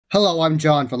Hello, I'm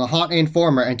John from the Haunted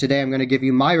Informer, and today I'm going to give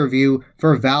you my review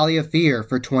for Valley of Fear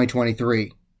for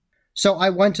 2023. So I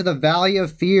went to the Valley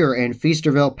of Fear in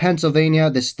Feasterville, Pennsylvania.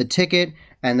 This is the ticket,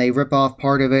 and they rip off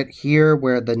part of it here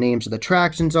where the names of the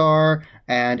attractions are,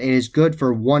 and it is good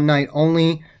for one night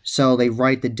only. So they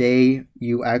write the day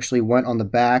you actually went on the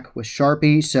back with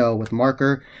Sharpie, so with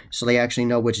marker, so they actually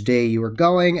know which day you were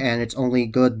going, and it's only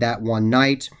good that one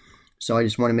night. So I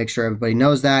just want to make sure everybody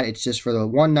knows that. It's just for the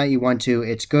one night you went to,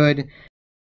 it's good.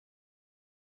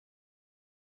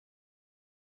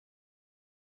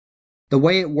 The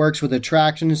way it works with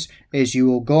attractions is you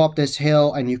will go up this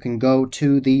hill and you can go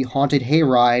to the Haunted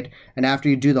Hayride. And after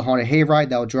you do the Haunted Hayride,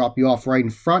 that will drop you off right in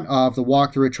front of the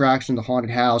walkthrough attraction, the Haunted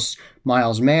House,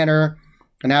 Miles Manor.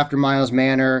 And after Miles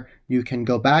Manor, you can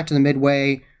go back to the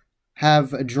Midway,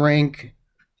 have a drink,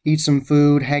 eat some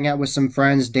food, hang out with some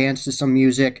friends, dance to some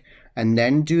music, and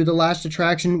then do the last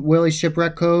attraction, Willie,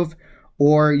 Shipwreck, Cove.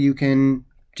 Or you can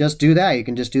just do that. You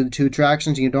can just do the two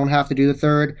attractions. You don't have to do the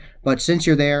third. But since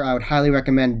you're there, I would highly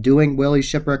recommend doing Willie,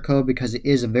 Shipwreck, Cove because it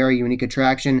is a very unique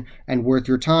attraction and worth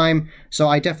your time. So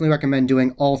I definitely recommend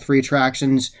doing all three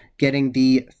attractions, getting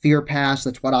the Fear Pass.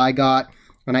 That's what I got.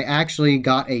 And I actually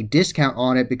got a discount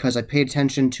on it because I paid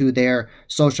attention to their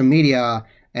social media.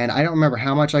 And I don't remember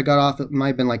how much I got off. It might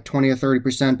have been like 20 or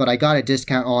 30%, but I got a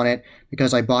discount on it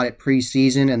because I bought it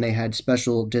pre-season and they had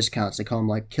special discounts. They call them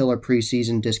like killer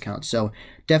pre-season discounts. So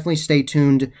definitely stay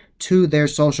tuned to their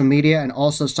social media and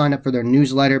also sign up for their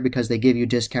newsletter because they give you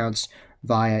discounts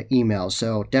via email.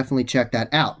 So definitely check that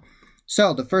out.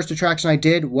 So the first attraction I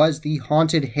did was the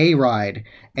Haunted Hayride,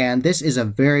 and this is a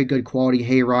very good quality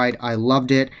hayride. I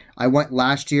loved it. I went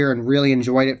last year and really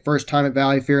enjoyed it. First time at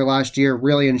Valley of Fear last year,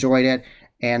 really enjoyed it.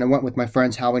 And I went with my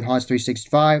friends Halloween Haunts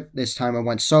 365. This time I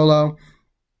went solo.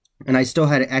 And I still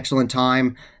had an excellent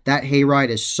time. That hayride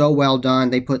is so well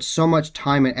done. They put so much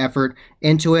time and effort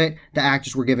into it. The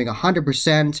actors were giving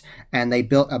 100%. And they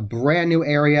built a brand new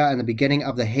area in the beginning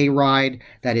of the hayride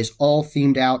that is all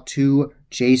themed out to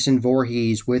Jason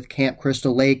Voorhees with Camp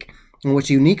Crystal Lake. And what's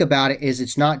unique about it is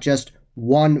it's not just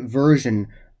one version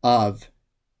of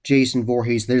Jason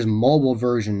Voorhees. There's mobile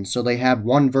versions. So they have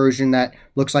one version that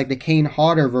looks like the Kane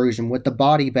Hodder version with the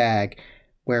body bag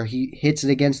where he hits it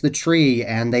against the tree,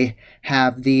 and they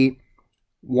have the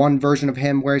one version of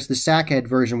him where it's the Sackhead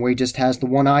version where he just has the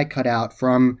one eye cut out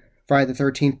from Friday the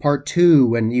 13th Part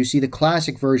 2, and you see the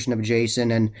classic version of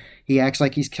Jason and he acts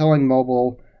like he's killing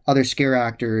mobile other scare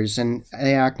actors and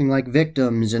they acting like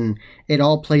victims, and it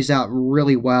all plays out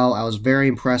really well. I was very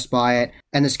impressed by it,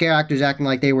 and the scare actors acting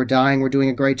like they were dying were doing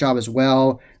a great job as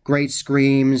well. Great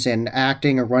screams and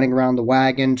acting or running around the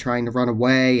wagon trying to run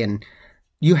away, and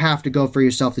you have to go for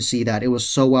yourself to see that. It was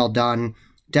so well done.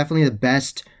 Definitely the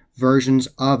best versions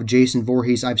of Jason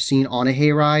Voorhees I've seen on a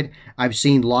hayride. I've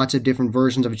seen lots of different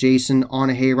versions of Jason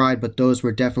on a hayride, but those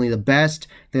were definitely the best.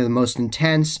 They're the most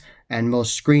intense and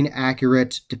most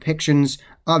screen-accurate depictions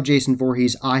of Jason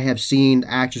Voorhees I have seen.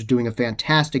 The actors doing a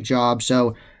fantastic job,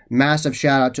 so massive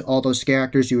shout-out to all those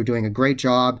characters. You were doing a great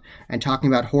job. And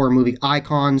talking about horror movie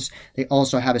icons, they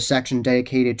also have a section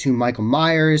dedicated to Michael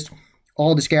Myers.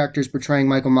 All the characters portraying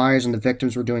Michael Myers and the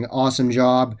victims were doing an awesome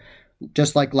job.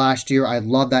 Just like last year, I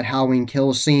love that Halloween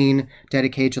kill scene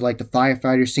dedicated to like the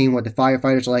firefighter scene where the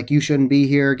firefighters are like, you shouldn't be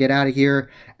here, get out of here.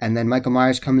 And then Michael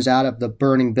Myers comes out of the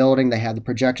burning building. They have the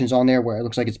projections on there where it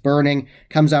looks like it's burning,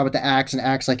 comes out with the axe and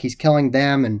acts like he's killing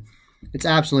them. And it's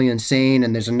absolutely insane.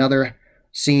 And there's another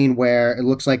scene where it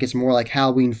looks like it's more like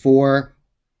Halloween 4.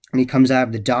 And he comes out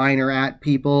of the diner at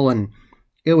people, and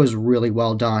it was really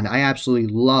well done. I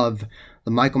absolutely love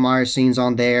the Michael Myers scenes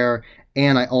on there.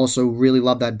 And I also really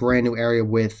love that brand new area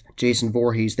with Jason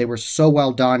Voorhees. They were so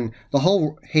well done. The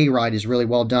whole hayride is really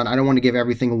well done. I don't want to give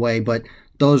everything away, but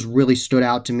those really stood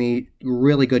out to me.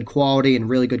 Really good quality and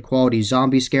really good quality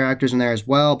zombie scare actors in there as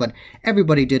well. But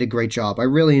everybody did a great job. I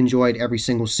really enjoyed every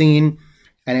single scene.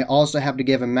 And I also have to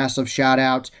give a massive shout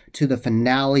out to the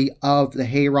finale of the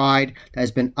hayride that has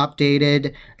been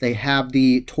updated. They have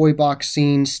the toy box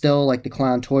scene still, like the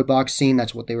clown toy box scene.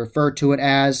 That's what they refer to it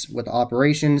as with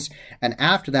operations. And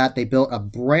after that, they built a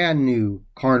brand new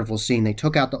carnival scene. They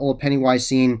took out the old Pennywise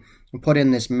scene and put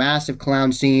in this massive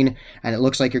clown scene, and it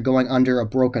looks like you're going under a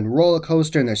broken roller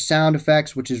coaster, and there's sound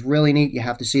effects, which is really neat. You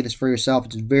have to see this for yourself.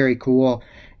 It's very cool.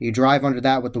 You drive under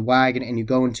that with the wagon, and you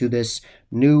go into this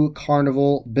new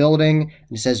carnival building,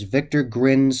 and it says Victor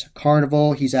Grin's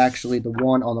Carnival. He's actually the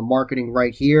one on the marketing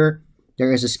right here.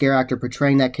 There is a scare actor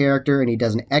portraying that character, and he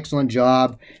does an excellent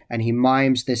job, and he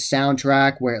mimes this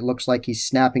soundtrack where it looks like he's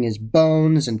snapping his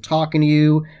bones and talking to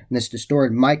you, and this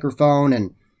distorted microphone,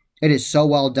 and It is so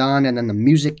well done, and then the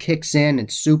music kicks in.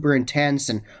 It's super intense,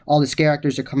 and all the scare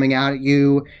actors are coming out at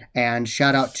you. And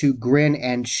shout out to Grin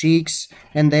and Cheeks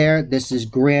in there. This is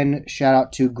Grin. Shout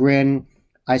out to Grin.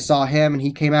 I saw him, and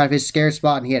he came out of his scare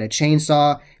spot, and he had a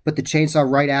chainsaw. Put the chainsaw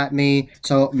right at me.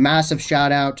 So massive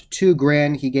shout out to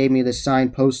Grin. He gave me this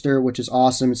signed poster, which is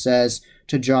awesome. It says,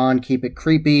 "To John, keep it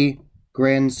creepy,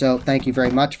 Grin." So thank you very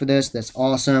much for this. That's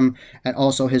awesome. And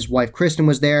also his wife Kristen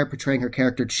was there portraying her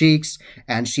character Cheeks,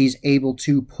 and she's able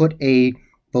to put a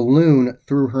balloon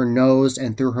through her nose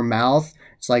and through her mouth.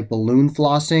 It's like balloon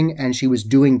flossing, and she was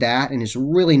doing that, and it's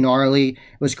really gnarly. It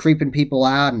was creeping people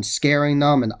out and scaring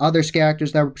them, and the other scare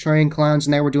actors that were portraying clowns,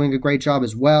 and they were doing a great job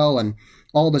as well, and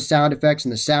all the sound effects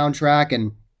and the soundtrack,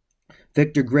 and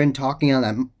Victor Grin talking on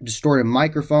that distorted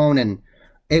microphone, and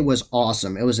it was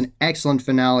awesome. It was an excellent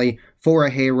finale for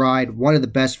a hayride, one of the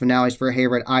best finales for a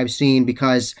hayride I've seen,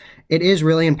 because it is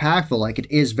really impactful. Like, it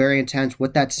is very intense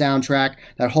with that soundtrack.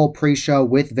 That whole pre-show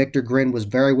with Victor Grin was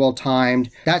very well timed.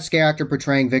 That scare actor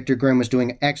portraying Victor Grin was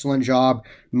doing an excellent job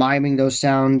miming those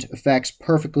sound effects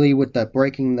perfectly with the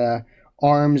breaking the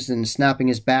arms and snapping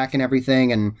his back and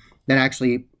everything, and then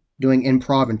actually doing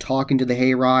improv and talking to the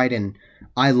hayride, and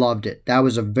I loved it. That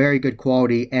was a very good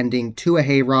quality ending to a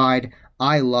hayride.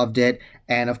 I loved it.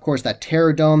 And of course, that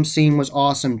Terror Dome scene was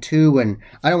awesome too. And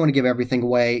I don't want to give everything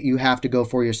away. You have to go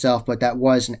for yourself. But that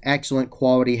was an excellent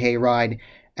quality hayride.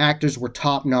 Actors were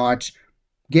top notch,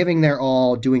 giving their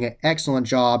all, doing an excellent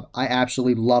job. I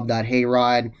absolutely love that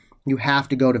hayride. You have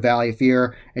to go to Valley of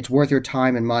Fear. It's worth your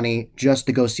time and money just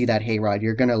to go see that hayride.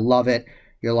 You're going to love it.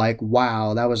 You're like,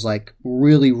 wow, that was like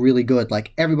really, really good.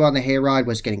 Like, everybody on the hayride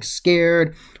was getting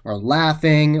scared or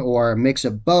laughing or a mix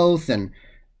of both. And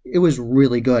it was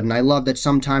really good, and I love that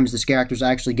sometimes the scare actors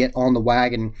actually get on the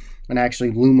wagon and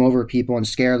actually loom over people and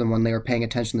scare them when they were paying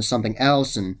attention to something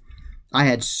else, and I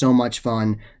had so much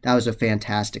fun. That was a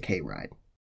fantastic hayride.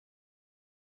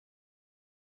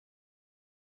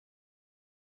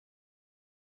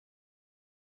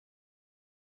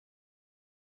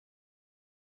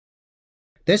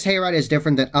 This hayride is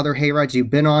different than other hayrides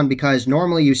you've been on because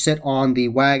normally you sit on the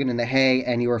wagon and the hay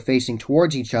and you are facing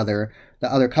towards each other,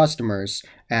 the other customers,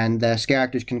 and the scare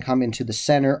actors can come into the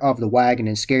center of the wagon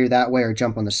and scare you that way or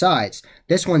jump on the sides.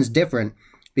 This one's different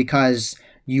because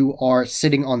you are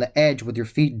sitting on the edge with your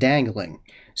feet dangling.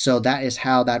 So that is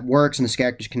how that works, and the scare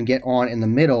actors can get on in the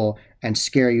middle and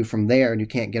scare you from there and you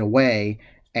can't get away.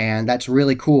 And that's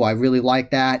really cool. I really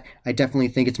like that. I definitely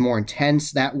think it's more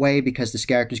intense that way because the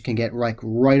characters can get like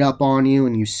right up on you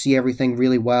and you see everything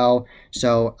really well.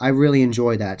 So I really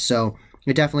enjoy that. So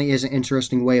it definitely is an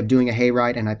interesting way of doing a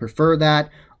hayride, and I prefer that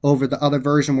over the other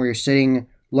version where you're sitting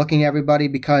looking at everybody,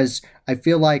 because I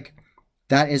feel like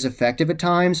that is effective at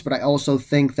times, but I also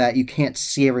think that you can't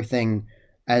see everything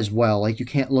as well. Like, you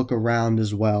can't look around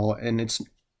as well, and it's,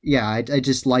 yeah, I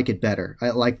just like it better.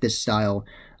 I like this style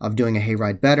of doing a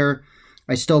hayride better.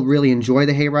 I still really enjoy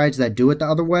the hayrides that do it the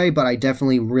other way, but I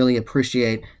definitely really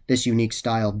appreciate this unique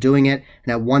style of doing it.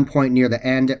 And at one point near the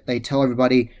end, they tell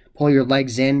everybody, pull your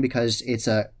legs in because it's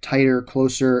a tighter,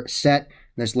 closer set, and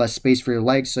there's less space for your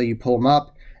legs, so you pull them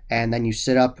up, and then you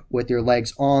sit up with your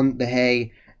legs on the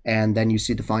hay, and then you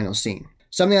see the final scene.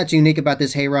 Something that's unique about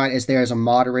this hayride is there's a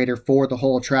moderator for the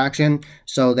whole attraction.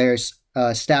 So there's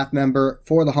a staff member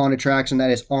for the haunted attraction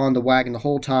that is on the wagon the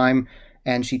whole time,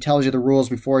 and she tells you the rules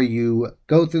before you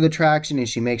go through the attraction, and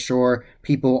she makes sure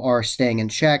people are staying in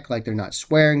check, like they're not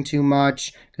swearing too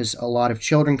much, because a lot of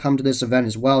children come to this event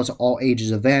as well. It's an all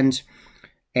ages event,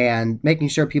 and making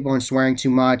sure people aren't swearing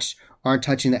too much, aren't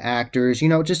touching the actors, you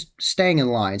know, just staying in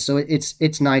line. So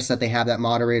it's nice that they have that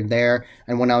moderator there.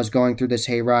 And when I was going through this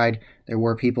hayride, there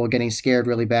were people getting scared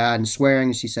really bad and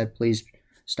swearing. She said, please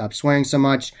stop swearing so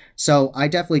much. So I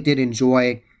definitely did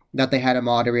enjoy that they had a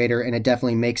moderator, and it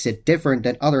definitely makes it different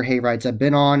than other hayrides I've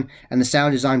been on. And the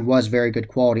sound design was very good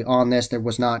quality on this. There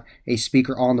was not a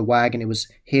speaker on the wagon. It was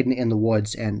hidden in the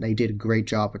woods, and they did a great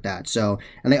job with that. So,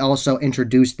 and they also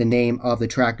introduced the name of the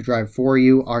tractor driver for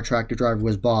you. Our tractor driver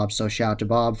was Bob, so shout out to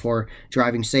Bob for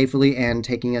driving safely and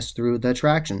taking us through the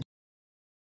attractions.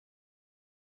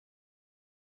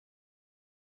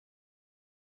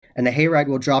 And the hayride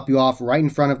will drop you off right in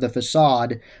front of the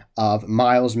facade of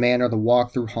Miles Manor, the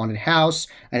walk-through haunted house,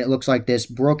 and it looks like this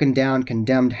broken down,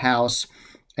 condemned house.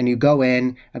 And you go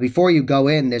in, and before you go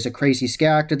in, there's a crazy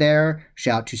scare actor there.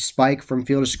 Shout out to Spike from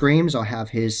Field of Screams. I'll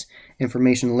have his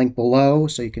information linked below,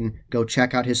 so you can go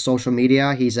check out his social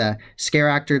media. He's a scare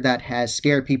actor that has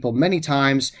scared people many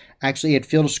times, actually at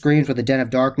Field of Screams with the Den of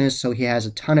Darkness, so he has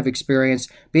a ton of experience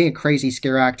being a crazy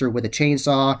scare actor with a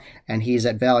chainsaw, and he's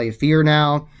at Valley of Fear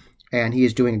now. and he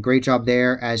is doing a great job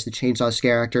there as the chainsaw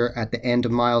character at the end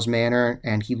of Miles Manor,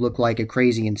 and he looked like a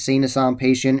crazy insane asylum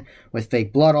patient with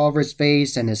fake blood all over his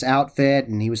face and his outfit,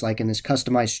 and he was like in this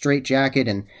customized straitjacket,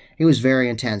 and it was very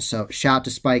intense. So shout out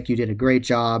to Spike, you did a great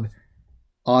job.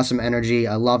 Awesome energy,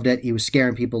 I loved it. He was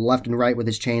scaring people left and right with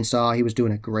his chainsaw. He was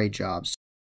doing a great job.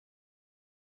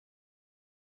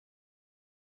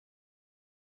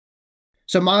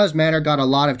 So Miles Manor got a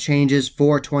lot of changes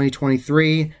for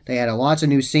 2023. They added lots of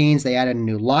new scenes. They added a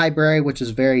new library, which was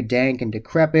very dank and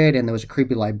decrepit, and there was a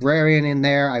creepy librarian in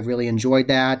there. I really enjoyed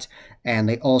that. And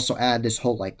they also added this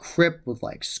whole like crypt with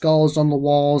like skulls on the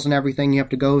walls and everything you have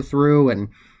to go through. And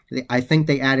I think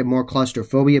they added more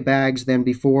claustrophobia bags than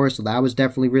before, so that was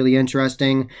definitely really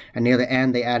interesting. And near the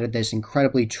end, they added this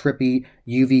incredibly trippy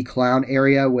UV clown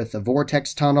area with a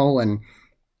vortex tunnel, and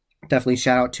definitely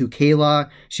shout out to Kayla.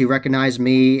 She recognized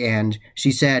me and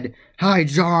she said, "Hi,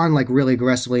 John," like really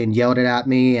aggressively, and yelled it at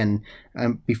me. And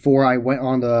before I went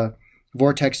on the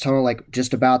vortex tunnel, like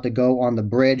just about to go on the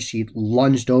bridge, she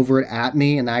lunged over it at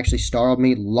me, and that actually startled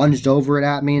me, lunged over it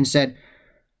at me and said,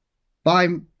 "Bye,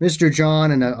 Mr. John."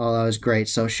 And oh, that was great.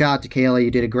 So shout out to Kayla. You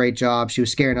did a great job. She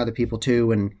was scaring other people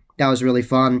too, and that was really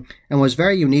fun. And what's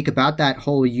very unique about that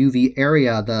whole UV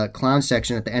area, the clown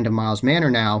section at the end of Miles Manor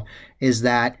now, is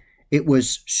that it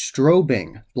was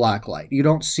strobing blacklight. You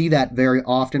don't see that very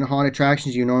often in haunted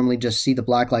attractions. You normally just see the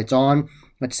black lights on.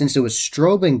 But since it was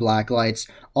strobing blacklights,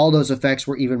 all those effects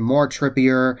were even more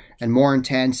trippier and more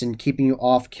intense and keeping you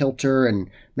off kilter and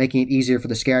making it easier for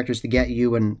the characters to get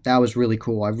you. And that was really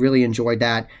cool. I really enjoyed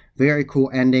that. Very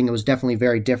cool ending. It was definitely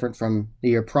very different from the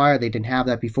year prior. They didn't have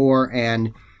that before,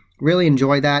 and really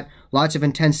enjoyed that. Lots of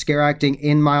intense scare acting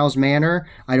in Miles Manor.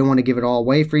 I don't want to give it all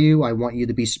away for you. I want you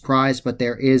to be surprised, but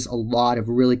there is a lot of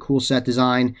really cool set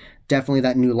design. Definitely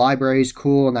that new library is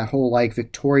cool, and that whole like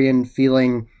Victorian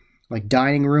feeling like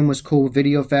dining room was cool with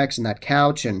video effects, and that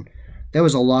couch, and there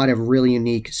was a lot of really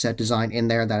unique set design in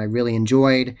there that I really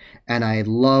enjoyed, and I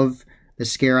love the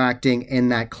scare acting in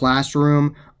that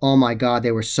classroom. Oh my god,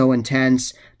 they were so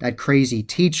intense. That crazy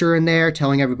teacher in there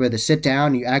telling everybody to sit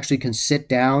down. You actually can sit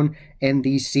down in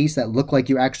these seats that look like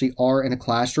you actually are in a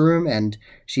classroom, and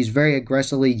she's very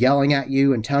aggressively yelling at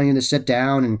you and telling you to sit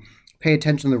down and pay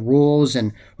attention to the rules.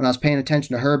 And when I was paying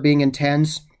attention to her being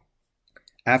intense,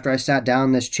 after I sat down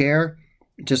in this chair,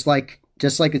 just like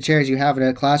the chairs you have in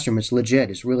a classroom, it's legit.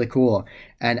 It's really cool.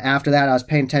 And after that, I was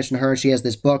paying attention to her. She has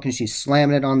this book, and she's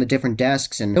slamming it on the different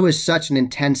desks. And it was such an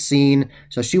intense scene.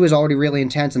 So she was already really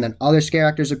intense. And then other scare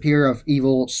actors appear of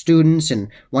evil students. And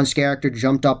one scare actor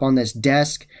jumped up on this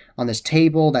desk, on this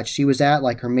table that she was at,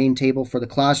 like her main table for the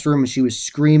classroom. And she was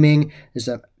screaming. There's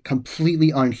a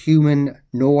completely unhuman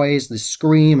noise, the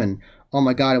scream. And oh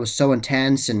my God, it was so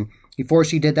intense. And before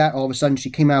she did that, all of a sudden she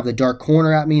came out of the dark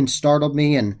corner at me and startled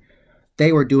me. And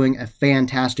they were doing a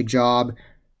fantastic job.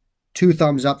 2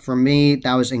 thumbs up from me.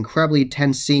 That was incredibly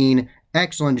tense scene.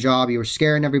 Excellent job. You were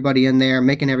scaring everybody in there,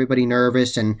 making everybody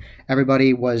nervous, and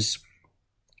everybody was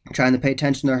trying to pay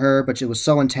attention to her, but it was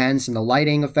so intense, and the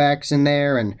lighting effects in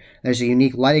there, and there's a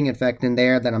unique lighting effect in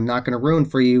there that I'm not going to ruin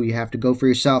for you. You have to go for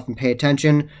yourself and pay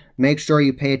attention. Make sure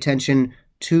you pay attention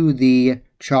to the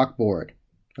chalkboard.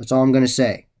 That's all I'm going to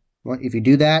say. If you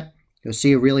do that, you'll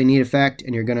see a really neat effect,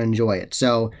 and you're going to enjoy it.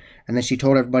 So, and then she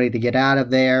told everybody to get out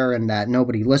of there, and that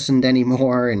nobody listened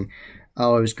anymore, and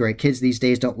oh, it was great. Kids these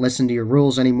days don't listen to your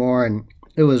rules anymore, and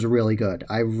it was really good.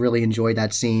 I really enjoyed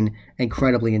that scene.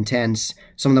 Incredibly intense.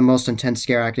 Some of the most intense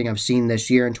scare acting I've seen this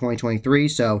year in 2023,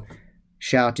 so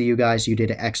shout out to you guys. You did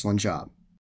an excellent job.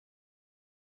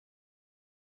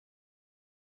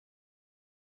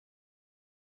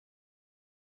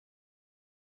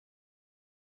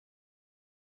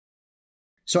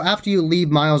 So after you leave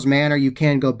Miles Manor, you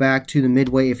can go back to the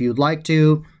Midway if you'd like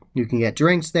to. You can get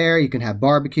drinks there. You can have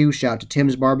barbecue. Shout out to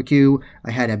Tim's Barbecue.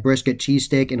 I had a brisket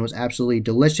cheesesteak, and it was absolutely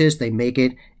delicious. They make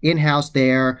it in-house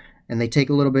there, and they take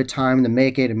a little bit of time to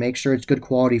make it and make sure it's good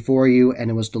quality for you, and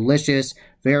it was delicious,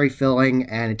 very filling,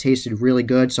 and it tasted really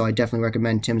good, so I definitely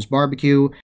recommend Tim's Barbecue.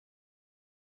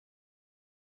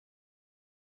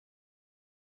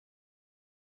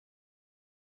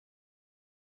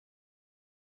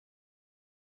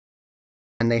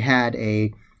 And they had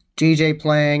a DJ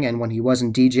playing, and when he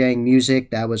wasn't DJing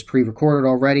music that was pre-recorded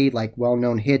already, like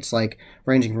well-known hits like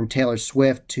ranging from Taylor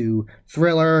Swift to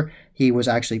Thriller, he was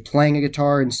actually playing a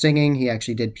guitar and singing. He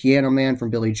actually did Piano Man from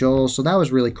Billy Joel, so that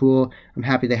was really cool. I'm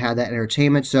happy they had that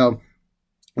entertainment. So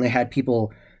they had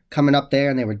people coming up there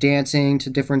and they were dancing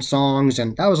to different songs,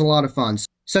 and that was a lot of fun.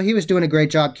 So he was doing a great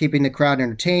job keeping the crowd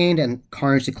entertained, and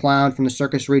Carnage the Clown from the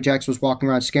Circus Rejects was walking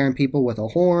around scaring people with a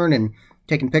horn and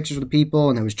taking pictures with people,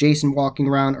 and there was Jason walking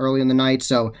around early in the night,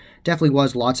 so definitely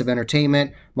was lots of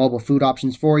entertainment, mobile food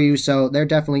options for you, so there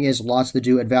definitely is lots to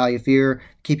do at Valley of Fear to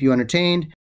keep you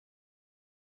entertained.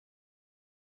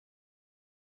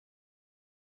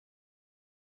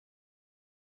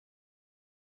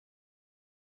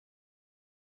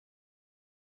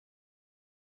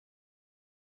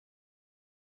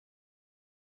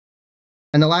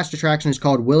 And the last attraction is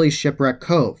called Willie's Shipwreck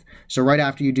Cove. So right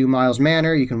after you do Miles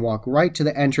Manor, you can walk right to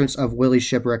the entrance of Willie's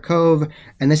Shipwreck Cove,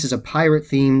 and this is a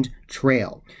pirate-themed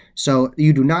trail. So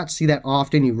you do not see that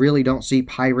often. You really don't see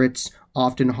pirates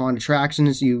often in haunted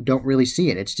attractions. You don't really see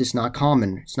it. It's just not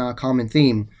common. It's not a common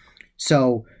theme.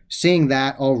 So seeing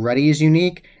that already is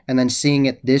unique, and then seeing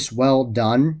it this well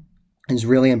done is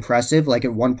really impressive. Like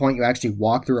at one point you actually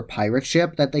walk through a pirate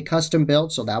ship that they custom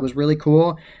built, so that was really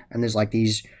cool. And there's like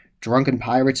these drunken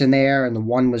pirates in there, and the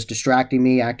one was distracting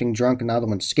me, acting drunk, and the other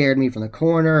one scared me from the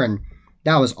corner, and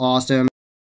that was awesome.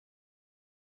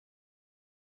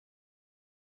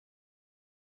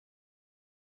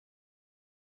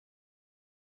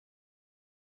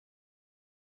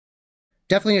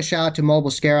 Definitely a shout out to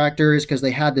mobile scare actors, because they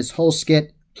had this whole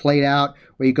skit played out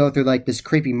where you go through like this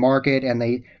creepy market, and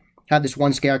they had this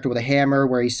one scare actor with a hammer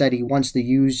where he said he wants to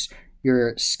use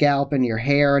your scalp and your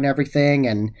hair and everything,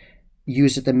 and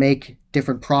use it to make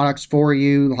different products for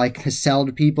you, like to sell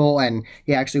to people. And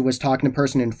he actually was talking to a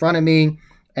person in front of me,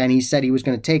 and he said he was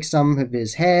going to take some of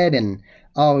his head, and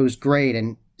oh, it was great,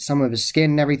 and some of his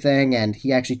skin and everything, and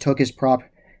he actually took his prop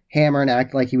hammer and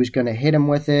acted like he was going to hit him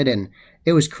with it, and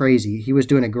it was crazy. He was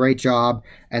doing a great job,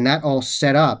 and that all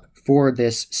set up for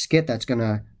this skit that's going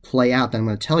to play out that I'm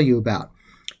going to tell you about.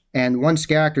 And one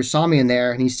scare actor saw me in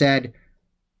there, and he said,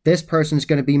 "This person's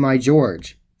going to be my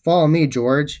George. Follow me,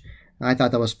 George." I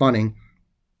thought that was funny.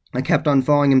 I kept on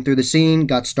following him through the scene,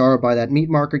 got startled by that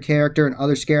meat marker character and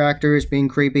other scare actors being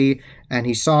creepy, and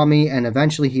he saw me, and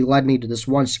eventually he led me to this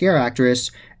one scare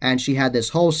actress, and she had this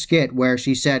whole skit where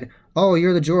she said, "Oh,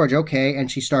 you're the George, okay,"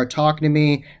 and she started talking to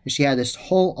me, and she had this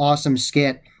whole awesome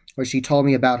skit where she told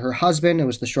me about her husband. It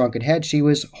was the shrunken head she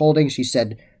was holding. She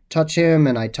said, "Touch him,"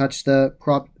 and I touched the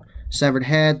prop severed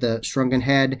head, the shrunken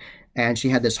head, and she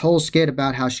had this whole skit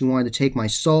about how she wanted to take my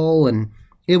soul, and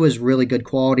it was really good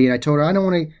quality. And I told her, "I don't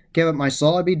want to give up my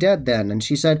soul, I'd be dead then." And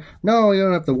she said, "No, you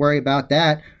don't have to worry about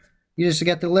that. You just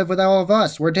get to live with all of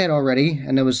us. We're dead already."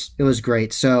 And it was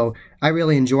great. So I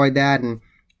really enjoyed that. And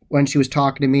when she was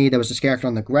talking to me, there was a character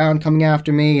on the ground coming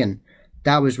after me, and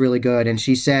that was really good. And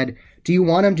she said, "Do you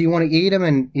want him? Do you want to eat him?"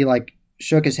 And he like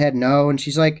shook his head no. And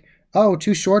she's like, "Oh,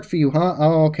 too short for you, huh?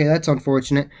 Oh, okay, that's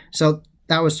unfortunate." So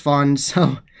that was fun.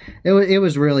 So it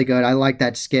was really good. I liked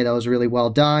that skit. That was really well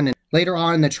done. And later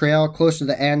on in the trail, close to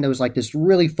the end, there was like this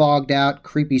really fogged out,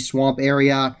 creepy swamp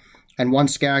area. And one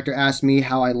character asked me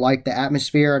how I liked the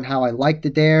atmosphere and how I liked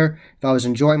it there, if I was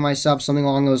enjoying myself, something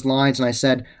along those lines. And I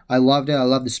said, I loved it. I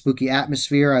love the spooky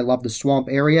atmosphere. I love the swamp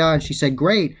area. And she said,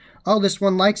 "Great. Oh, this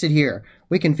one likes it here.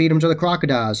 We can feed him to the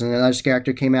crocodiles." And another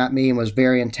character came at me and was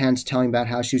very intense, telling about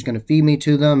how she was going to feed me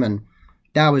to them. And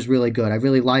that was really good. I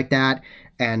really liked that.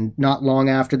 And not long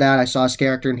after that, I saw a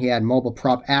character, and he had mobile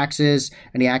prop axes,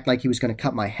 and he acted like he was going to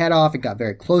cut my head off. It got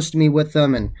very close to me with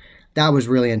them, and that was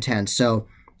really intense. So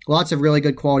lots of really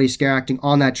good quality scare acting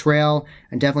on that trail,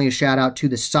 and definitely a shout out to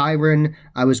the siren.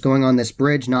 I was going on this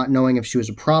bridge not knowing if she was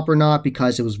a prop or not,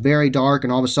 because it was very dark,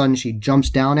 and all of a sudden she jumps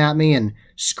down at me and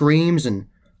screams, and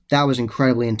that was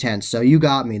incredibly intense. So you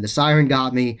got me. The siren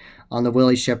got me on the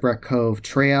Willie Shipwreck Cove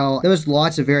trail. There was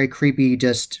lots of very creepy,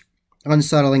 just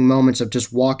unsettling moments of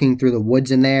just walking through the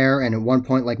woods in there, and at one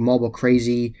point like mobile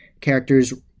crazy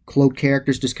characters, cloaked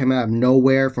characters just come out of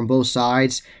nowhere from both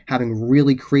sides, having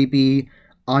really creepy,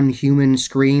 unhuman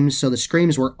screams. So the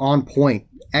screams were on point.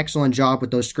 Excellent job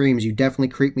with those screams. You definitely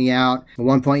creeped me out. At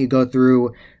one point you go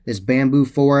through this bamboo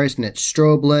forest, and it's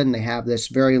strobe lit, and they have this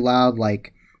very loud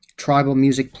like tribal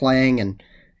music playing, and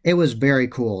it was very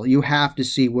cool. You have to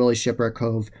see Willie Shipwreck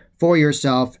Cove for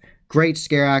yourself. Great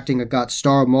scare acting. It got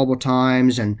starred multiple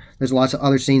times, and there's lots of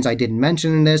other scenes I didn't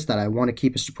mention in this that I want to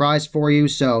keep a surprise for you.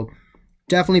 So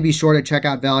definitely be sure to check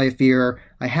out Valley of Fear.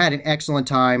 I had an excellent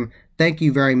time. Thank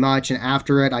you very much. And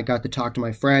after it, I got to talk to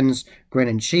my friends,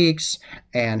 grinning cheeks,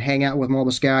 and hang out with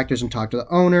mobile scare actors and talk to the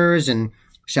owners, and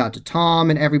shout out to Tom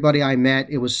and everybody I met.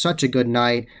 It was such a good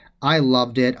night. I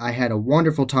loved it. I had a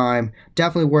wonderful time.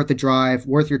 Definitely worth the drive,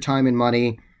 worth your time and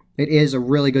money. It is a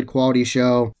really good quality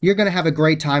show. You're going to have a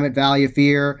great time at Valley of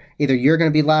Fear. Either you're going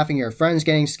to be laughing at your friends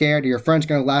getting scared, or your friends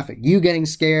going to laugh at you getting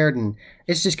scared, and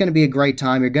it's just going to be a great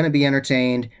time. You're going to be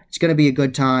entertained. It's going to be a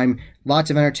good time. Lots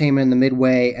of entertainment in the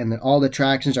midway, and all the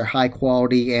attractions are high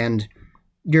quality, and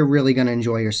you're really going to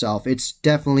enjoy yourself. It's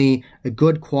definitely a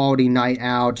good quality night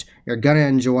out. You're going to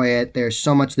enjoy it. There's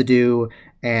so much to do,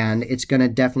 and it's going to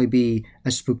definitely be a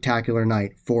spooktacular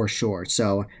night for sure.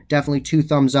 So definitely 2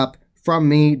 thumbs up from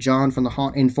me, John from the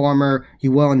Haunt Informer.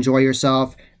 You will enjoy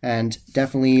yourself, and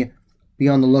definitely be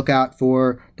on the lookout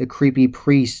for the creepy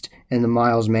priest in the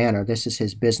Miles Manor. This is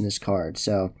his business card,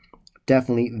 so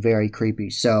definitely very creepy.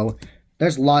 So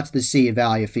there's lots to see at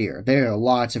Valley of Fear. There are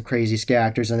lots of crazy scare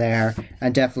actors in there,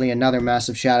 and definitely another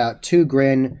massive shout out to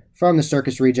Grin from the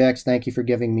Circus Rejects. Thank you for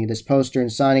giving me this poster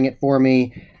and signing it for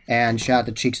me, and shout out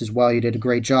to Cheeks as well. You did a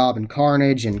great job, and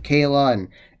Carnage and Kayla and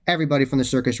everybody from the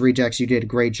Circus Rejects. You did a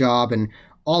great job, and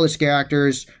all the scare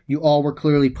actors, you all were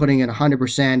clearly putting in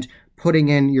 100%, putting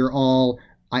in your all.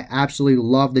 I absolutely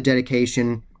love the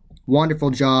dedication.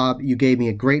 Wonderful job. You gave me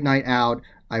a great night out.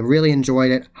 I really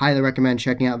enjoyed it. Highly recommend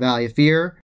checking out Valley of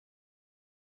Fear.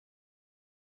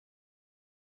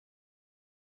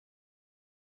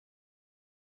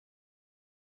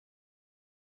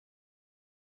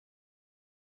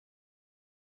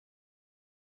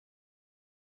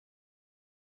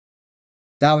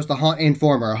 That was the Haunt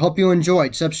Informer. I hope you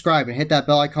enjoyed. Subscribe and hit that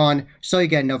bell icon so you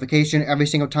get a notification every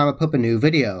single time I put up a new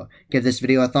video. Give this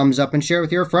video a thumbs up and share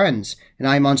with your friends. And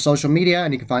I'm on social media,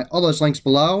 and you can find all those links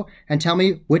below. And tell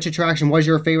me which attraction was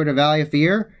your favorite of Valley of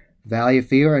Fear. Valley of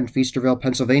Fear in Feasterville,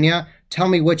 Pennsylvania. Tell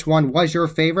me which one was your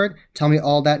favorite. Tell me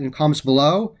all that in comments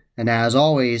below. And as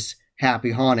always,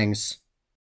 happy hauntings.